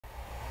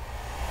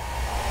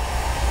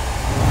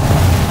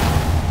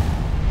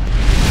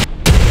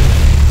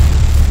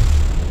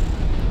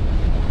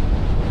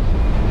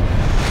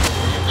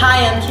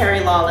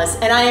Lawless,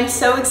 and I am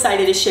so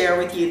excited to share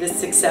with you this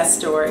success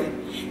story.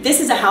 This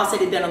is a house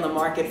that had been on the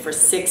market for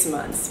 6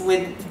 months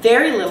with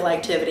very little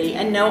activity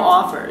and no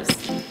offers.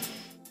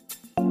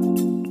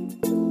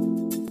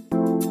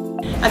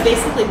 I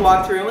basically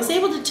walked through and was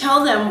able to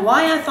tell them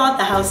why I thought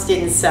the house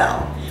didn't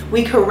sell.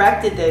 We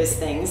corrected those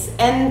things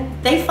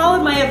and they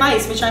followed my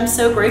advice, which I'm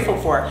so grateful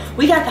for.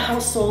 We got the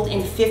house sold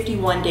in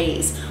 51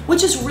 days,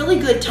 which is really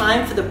good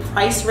time for the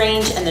price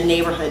range and the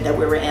neighborhood that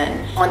we were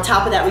in. On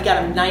top of that, we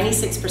got them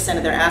 96%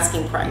 of their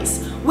asking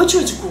price, which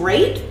was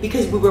great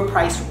because we were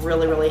priced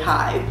really, really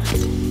high.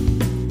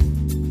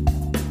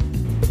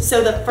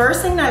 So the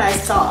first thing that I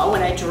saw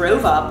when I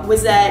drove up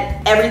was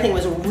that everything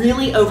was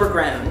really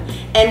overgrown.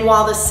 And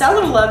while the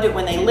seller loved it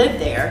when they lived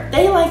there,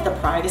 they liked the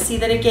privacy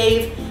that it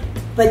gave.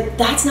 But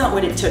that's not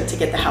what it took to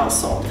get the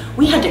house sold.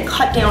 We had to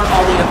cut down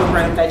all the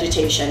overgrown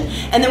vegetation,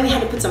 and then we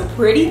had to put some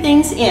pretty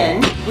things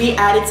in. We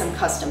added some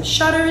custom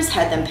shutters,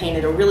 had them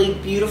painted a really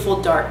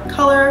beautiful dark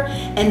color,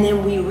 and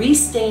then we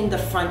restained the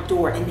front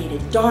door and made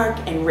it dark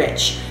and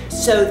rich.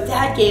 So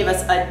that gave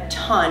us a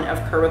ton of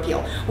curb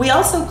appeal. We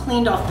also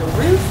cleaned off the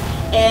roof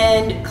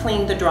and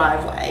cleaned the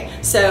driveway.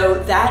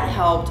 So that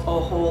helped a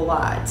whole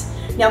lot.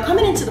 Now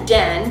coming into the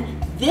den,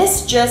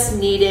 this just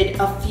needed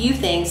a few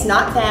things,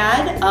 not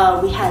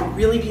bad. We had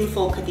really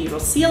beautiful cathedral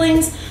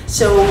ceilings,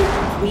 so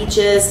we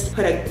just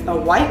put a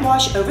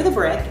whitewash over the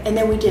brick, and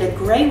then we did a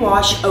gray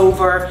wash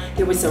over.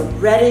 There was a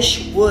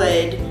reddish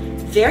wood,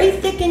 very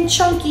thick and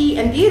chunky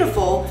and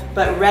beautiful,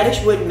 but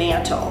reddish wood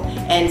mantle.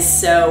 And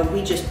so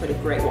we just put a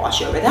gray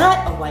wash over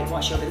that, a white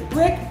wash over the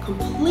brick,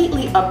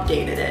 completely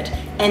updated it,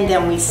 and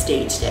then we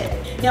staged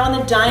it. Now in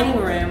the dining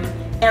room,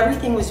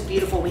 everything was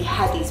beautiful. We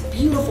had these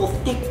beautiful,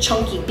 thick,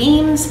 chunky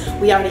beams.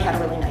 We already had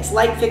a really nice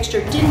light fixture.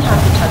 Didn't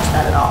have to touch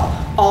that at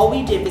all. All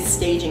we did was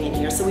staging in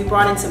here. So we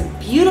brought in some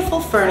beautiful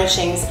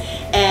furnishings,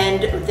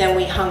 and then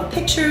we hung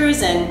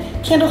pictures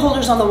and candle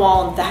holders on the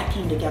wall, and that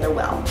came together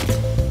well.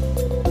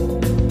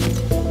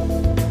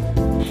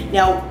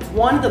 Now,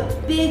 one of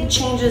the big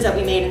changes that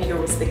we made in here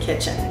was the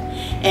kitchen.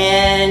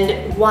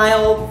 And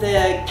while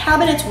the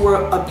cabinets were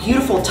a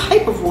beautiful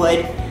type of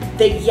wood,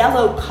 the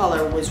yellow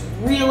color was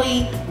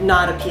really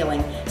not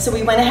appealing. So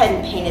we went ahead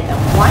and painted them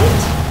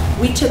white.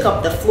 We took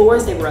up the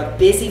floors. They were a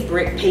busy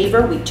brick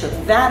paver. We took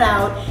that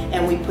out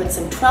and we put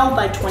some 12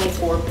 by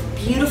 24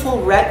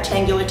 beautiful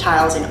rectangular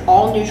tiles in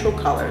all neutral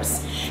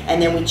colors. And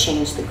then we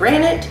changed the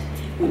granite.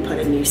 We put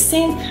a new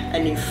sink,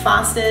 a new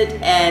faucet,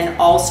 and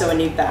also a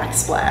new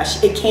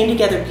backsplash. It came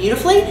together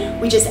beautifully.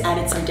 We just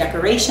added some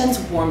decorations,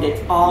 warmed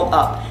it all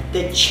up.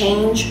 The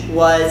change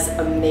was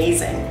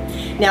amazing.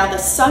 Now the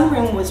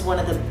sunroom was one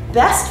of the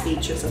best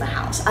features of the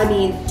house. I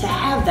mean, to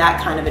have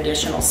that kind of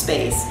additional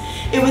space.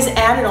 It was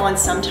added on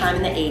sometime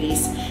in the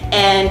 80s,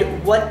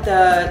 and what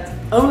the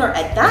owner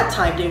at that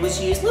time did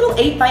was use little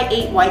 8 by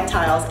 8 white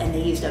tiles, and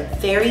they used a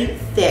very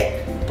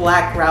thick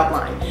black grout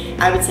line.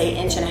 I would say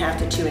 1.5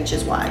 to 2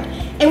 inches wide.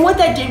 And what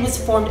that did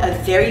was formed a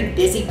very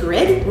busy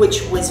grid,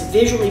 which was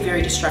visually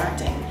very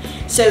distracting.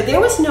 So there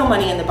was no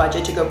money in the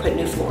budget to go put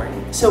new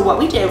flooring. So what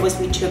we did was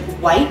we took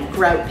white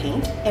grout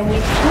paint and we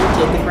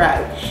painted the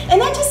grout. And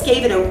that just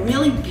gave it a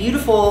really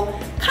beautiful,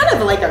 kind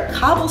of like a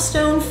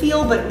cobblestone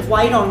feel, but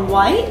white on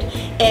white.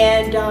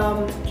 And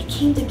it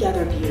came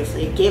together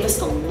beautifully. It gave us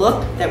the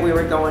look that we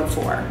were going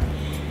for.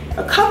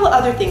 A couple of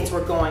other things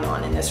were going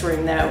on in this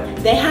room though.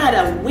 They had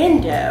a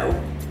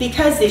window,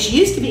 because this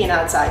used to be an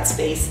outside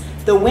space.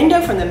 The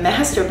window from the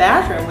master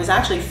bathroom was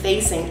actually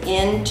facing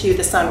into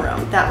the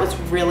sunroom. That was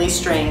really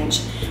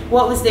strange.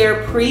 What was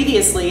there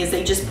previously is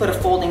they just put a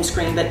folding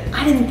screen, but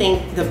I didn't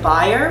think the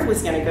buyer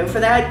was gonna go for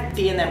that,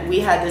 being that we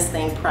had this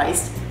thing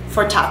priced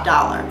for top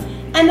dollar.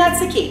 And that's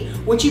the key.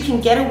 What you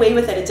can get away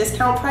with at a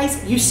discount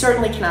price, you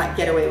certainly cannot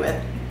get away with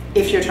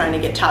if you're trying to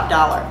get top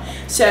dollar.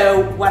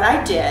 So what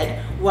I did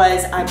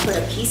was I put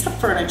a piece of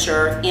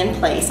furniture in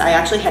place. I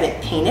actually had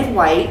it painted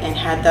white and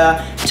had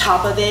the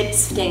top of it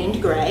stained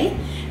gray.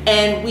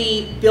 And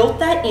we built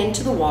that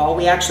into the wall.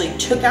 We actually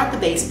took out the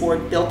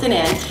baseboard, built it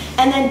in,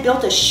 and then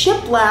built a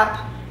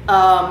shiplap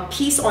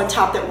piece on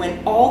top that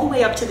went all the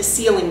way up to the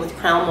ceiling with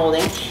crown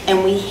molding,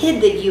 and we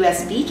hid the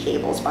USB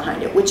cables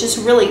behind it, which is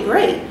really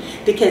great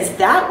because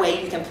that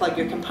way you can plug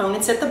your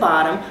components at the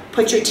bottom,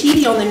 put your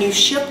TV on the new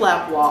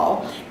shiplap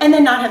wall, and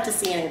then not have to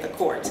see any of the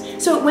cords.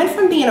 So it went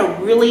from being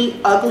a really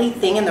ugly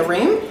thing in the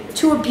room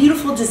to a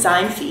beautiful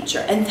design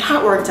feature, and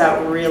that worked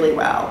out really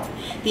well.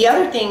 The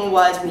other thing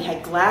was we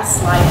had glass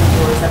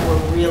sliding doors that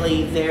were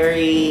really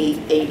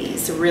very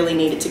 80s, really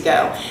needed to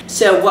go.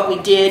 So what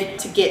we did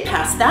to get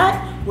past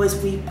that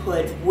was we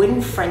put wooden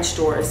French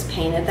doors,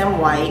 painted them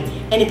white,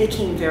 and it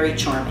became very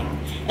charming.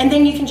 And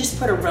then you can just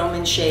put a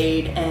Roman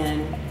shade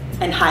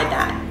and hide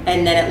that,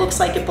 and then it looks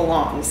like it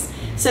belongs.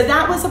 So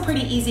that was a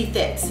pretty easy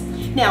fix.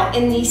 Now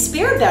in the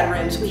spare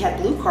bedrooms, we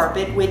had blue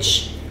carpet,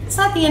 which it's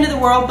not the end of the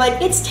world,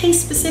 but it's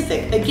taste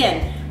specific.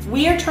 Again,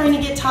 we are trying to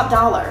get top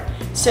dollar.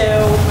 So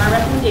my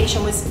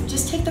recommendation was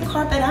just take the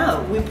carpet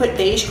out. We put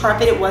beige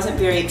carpet, it wasn't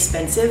very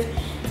expensive.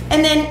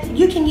 And then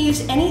you can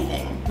use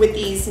anything with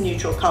these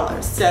neutral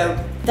colors. So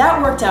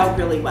That worked out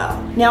really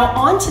well. Now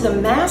on to the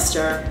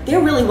master, there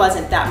really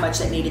wasn't that much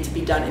that needed to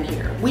be done in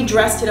here. We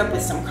dressed it up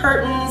with some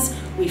curtains,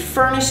 we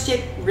furnished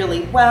it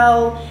really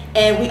well,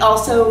 and we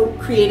also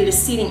created a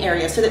seating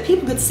area so that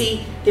people could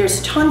see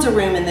there's tons of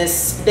room in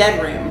this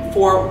bedroom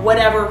for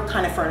whatever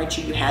kind of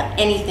furniture you have.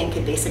 Anything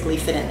could basically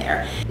fit in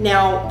there.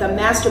 Now, the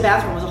master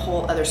bathroom was a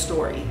whole other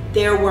story.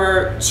 There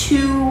were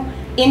 2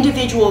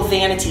 individual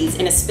vanities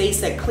in a space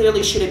that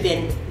clearly should have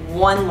been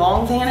one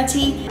long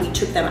vanity. We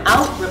took them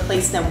out,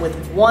 replaced them with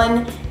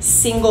one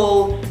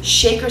single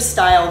shaker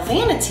style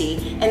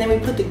vanity, and then we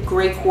put the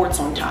gray quartz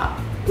on top.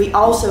 We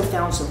also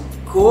found some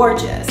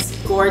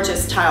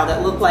gorgeous tile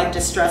that looked like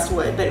distressed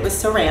wood, but it was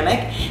ceramic,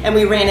 and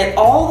we ran it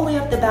all the way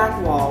up the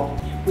back wall.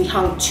 We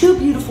hung 2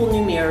 beautiful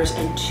new mirrors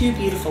and 2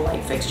 beautiful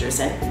light fixtures,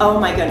 and oh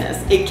my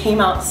goodness, it came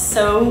out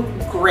so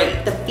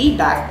great. The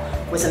feedback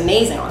was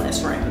amazing on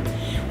this room.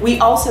 We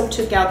also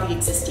took out the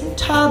existing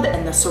tub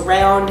and the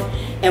surround,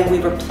 and we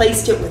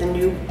replaced it with a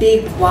new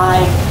big,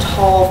 wide,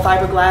 tall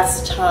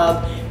fiberglass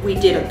tub. We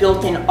did a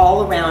built-in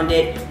all around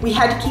it. We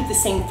had to keep the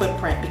same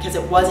footprint because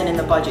it wasn't in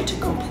the budget to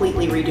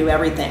completely redo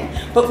everything.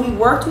 But we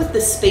worked with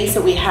the space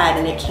that we had,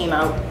 and it came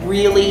out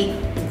really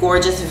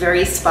gorgeous,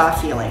 very spa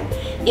feeling.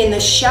 In the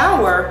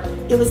shower,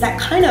 it was that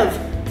kind of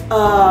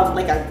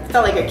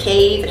felt like a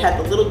cave. It had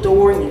the little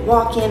door and you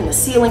walk in and the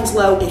ceiling's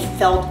low. It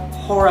felt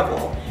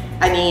horrible.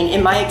 I mean,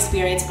 in my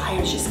experience,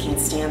 buyers just can't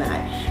stand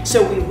that.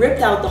 So we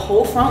ripped out the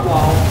whole front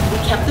wall, we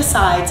kept the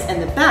sides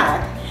and the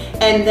back,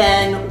 and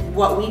then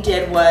what we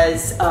did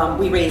was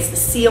we raised the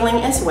ceiling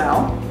as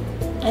well,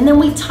 and then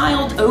we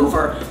tiled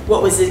over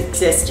what was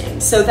existing.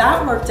 So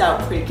that worked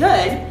out pretty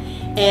good,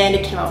 and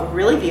it came out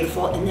really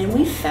beautiful. And then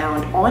we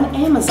found on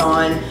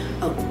Amazon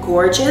a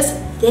gorgeous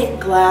thick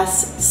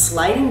glass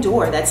sliding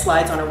door that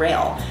slides on a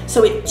rail.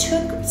 So it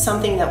took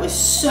something that was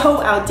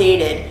so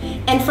outdated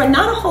and for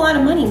not a whole lot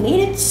of money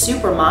made it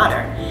super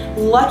modern.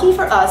 Lucky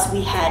for us,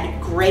 we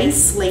had gray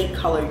slate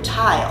colored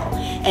tile,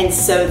 and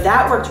so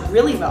that worked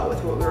really well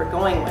with what we were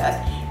going with,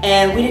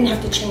 and we didn't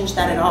have to change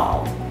that at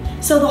all.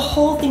 So the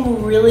whole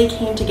thing really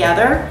came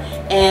together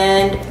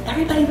and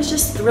everybody was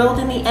just thrilled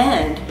in the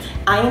end.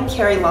 I am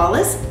Kerri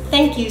Lawless.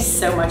 Thank you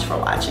so much for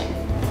watching.